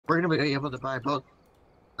We're gonna be able to buy both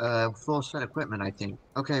full set equipment, I think.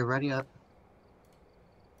 Okay, ready up.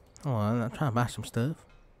 Hold on, I'm trying to buy some stuff.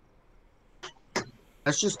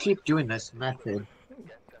 Let's just keep doing this method.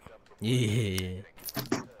 Yeah.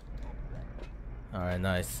 Alright,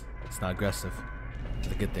 nice. It's not aggressive.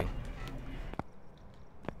 It's a good thing.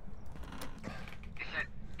 He said,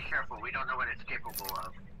 be careful, we don't know what it's capable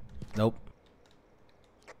of. Nope.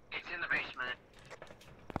 It's in the basement.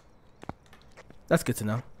 That's good to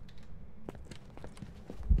know.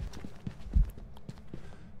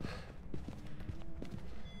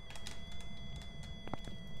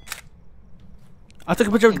 I took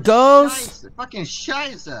a picture of the ghost. Fucking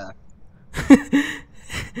Shiza.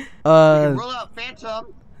 Roll out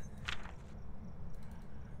Phantom.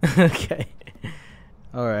 Okay.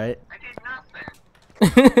 All right. I did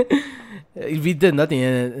nothing. We did nothing,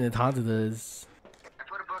 and it haunted us. I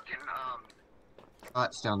put a book in oh,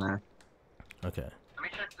 it's down there. Okay. Let me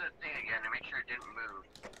check the thing again and make sure it didn't move.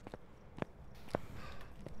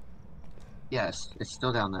 Yes, it's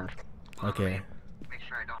still down there. Okay. Make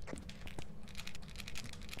sure I don't.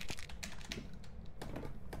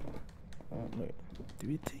 Oh, wait. Do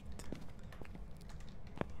we take?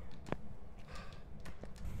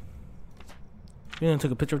 We didn't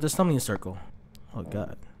took a picture of the summoning circle. Oh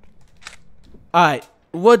god. All right.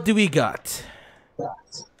 What do we got?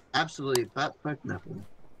 Absolutely, but nothing.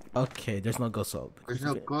 Okay. There's no ghost orb. There's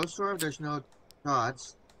no ghost orb. There's no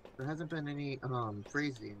dots. There hasn't been any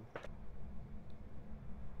freezing.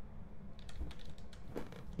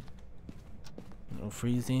 No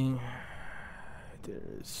freezing.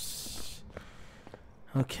 There's.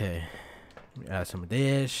 Okay. Let me add some of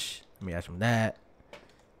this. Let me add some of that.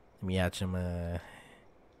 Let me add some.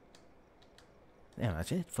 Damn,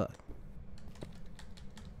 that's it. Fuck.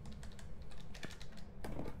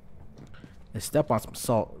 Let's step on some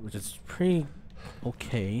salt, which is pretty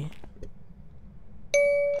okay.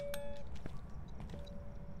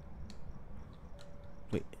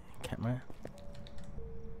 Wait, camera.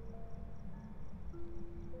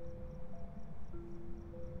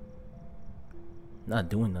 Not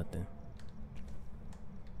doing nothing.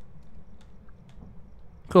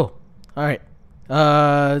 Cool. All right.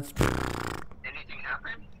 Anything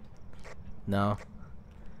happen? No.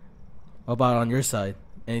 What about on your side?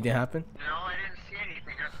 Anything happen? No, I didn't see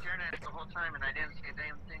anything. I was staring at it the whole time and I didn't see a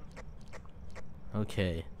damn thing.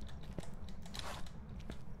 Okay.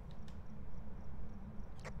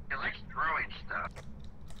 It likes throwing stuff.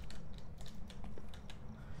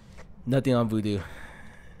 Nothing on Voodoo.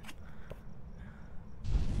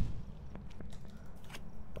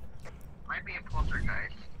 Might be a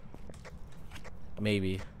poltergeist.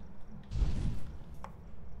 Maybe.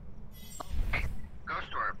 Hey,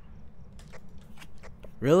 ghost orb.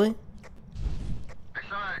 Really? I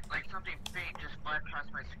saw it like something faint just fly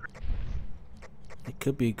past my screen. It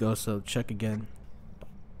could be a ghost, so check again.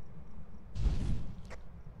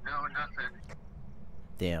 No, nothing.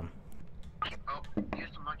 Damn. Oh,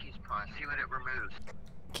 use the monkey's paw. See what it removes.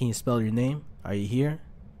 Can you spell your name? Are you here?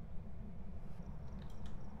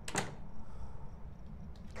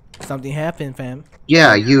 Something happened, fam.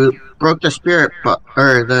 Yeah, you broke the spirit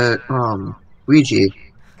or the Ouija.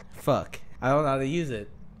 Fuck. I don't know how to use it,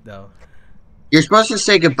 though. You're supposed to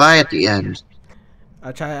say goodbye at the end.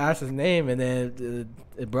 I tried to ask his name, and then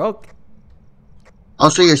it broke.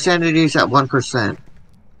 Also, your sanity's at 1%.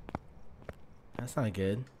 That's not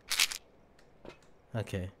good.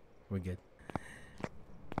 Okay, we're good.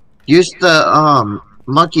 Use the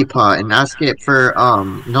monkey paw and ask it for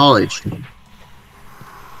knowledge.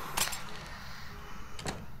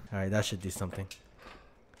 Alright, that should do something.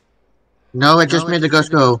 No, it just made the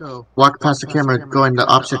ghost go walk past the camera, go in the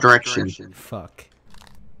opposite direction. Fuck.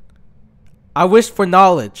 I wish for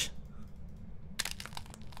knowledge.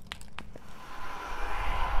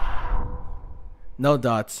 No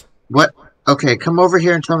dots. What? Okay, come over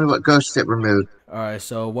here and tell me what ghost it removed. Alright,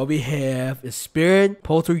 so what we have is Spirit,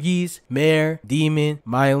 Poltergeist, Mare, Demon,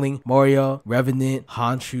 Myling, Morio, Revenant,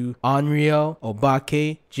 Honshu, Onryo,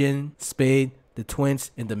 Obake, Jin, Spade, the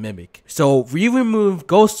Twins, and the Mimic. So we remove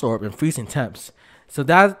Ghost Orb and Freezing Temps. So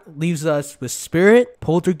that leaves us with Spirit,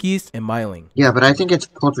 Poltergeist, and Myling. Yeah, but I think it's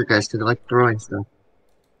poltergeist because I like throwing stuff.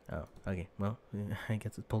 Oh, okay. Well, I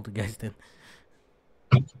guess it's Poltergeist then.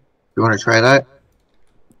 You want to try that?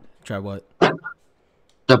 Try what?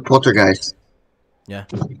 The poltergeist. Yeah.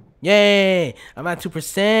 Yay! I'm at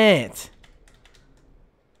 2%.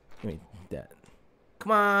 Give me that.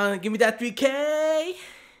 Come on, give me that 3K.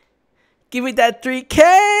 Give me that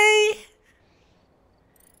 3K.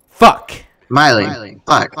 Fuck. Myling.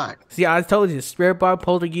 Fuck. See, I told you, Spirit Bar,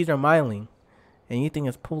 Poltergeist, or Myling. And you think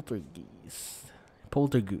it's Poltergeist.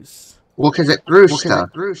 Poltergeist. Well, because it threw stuff.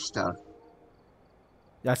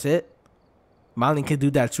 That's it. Myling can do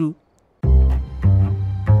that too.